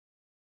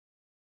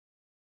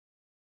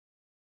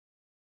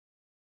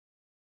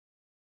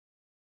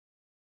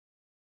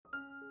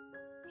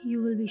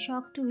You will be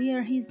shocked to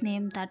hear his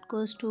name that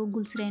goes to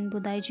Gulceren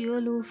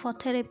Bugdacioglu for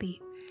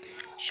therapy.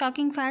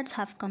 Shocking facts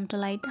have come to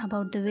light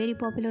about the very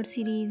popular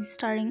series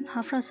starring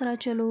Afra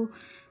Saracoglu,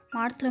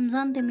 Mert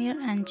Ramazan Demir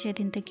and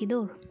Cetin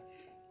Tekindor.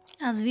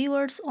 As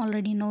viewers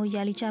already know,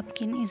 Yali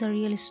Kapkini is a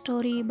real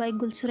story by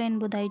Gulseren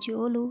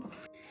Bugdacioglu.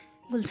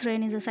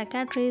 Gulseren is a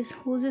psychiatrist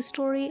whose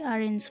stories are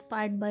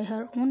inspired by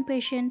her own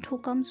patient who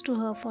comes to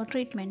her for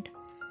treatment.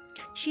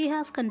 She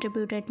has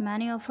contributed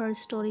many of her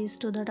stories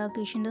to the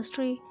Turkish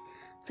industry.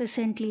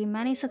 Recently,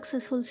 many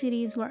successful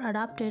series were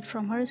adapted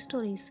from her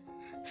stories,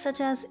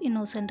 such as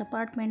Innocent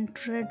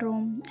Apartment, Red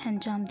Room,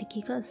 and Jam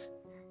Dikikas.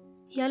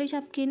 Yali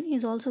Kapkini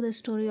is also the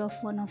story of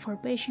one of her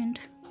patients.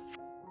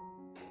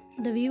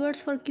 The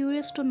viewers were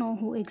curious to know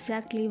who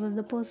exactly was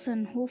the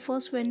person who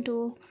first went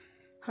to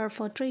her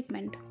for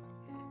treatment.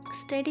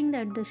 Stating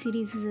that the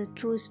series is a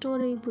true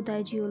story,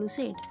 Bugdacioglu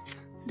said,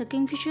 "The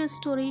Kingfisher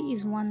story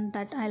is one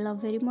that I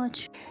love very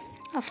much.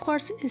 Of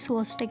course, this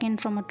was taken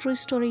from a true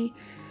story.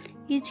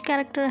 Each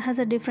character has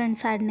a different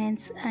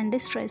sadness and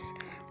distress.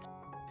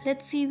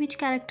 Let's see which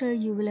character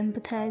you will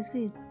empathize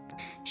with."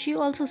 She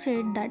also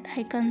said that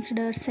I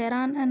consider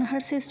Seyran and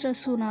her sister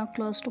Suna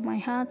close to my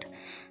heart.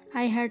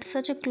 I had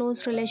such a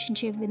close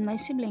relationship with my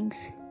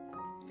siblings.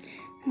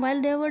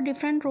 While there were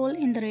different roles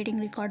in the rating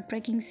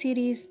record-breaking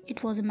series,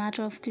 it was a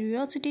matter of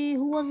curiosity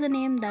who was the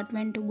name that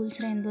went to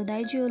Gulceren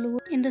Bugdacioglu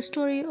in the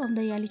story of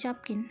the Yali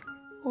Kapkini.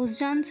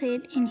 Ozcan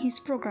said in his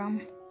program,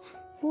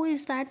 "Who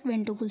is that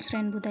went to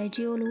Gulceren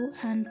Bugdacioglu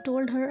and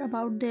told her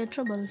about their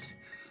troubles?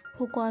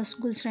 Who caused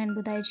Gulceren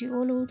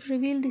Bugdacioglu to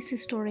reveal this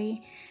story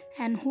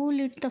and who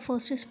lit the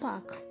first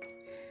spark?"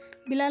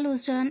 Bilal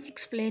Ozcan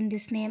explained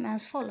this name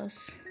as follows.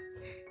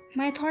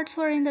 "My thoughts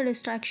were in the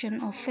distraction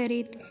of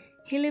Ferit.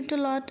 He lived a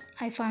lot.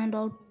 I found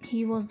out he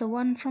was the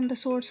one from the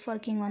source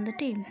working on the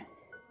team.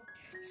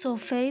 So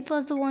Ferit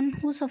was the one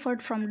who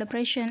suffered from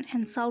depression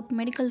and sought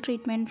medical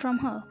treatment from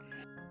her.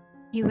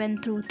 He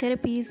went through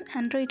therapies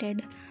and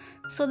treated.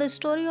 So the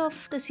story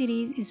of the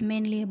series is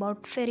mainly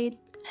about Ferit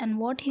and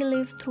what he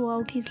lived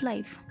throughout his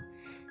life.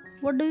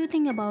 What do you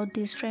think about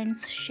this,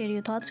 friends? Share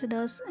your thoughts with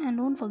us and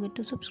don't forget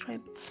to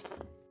subscribe."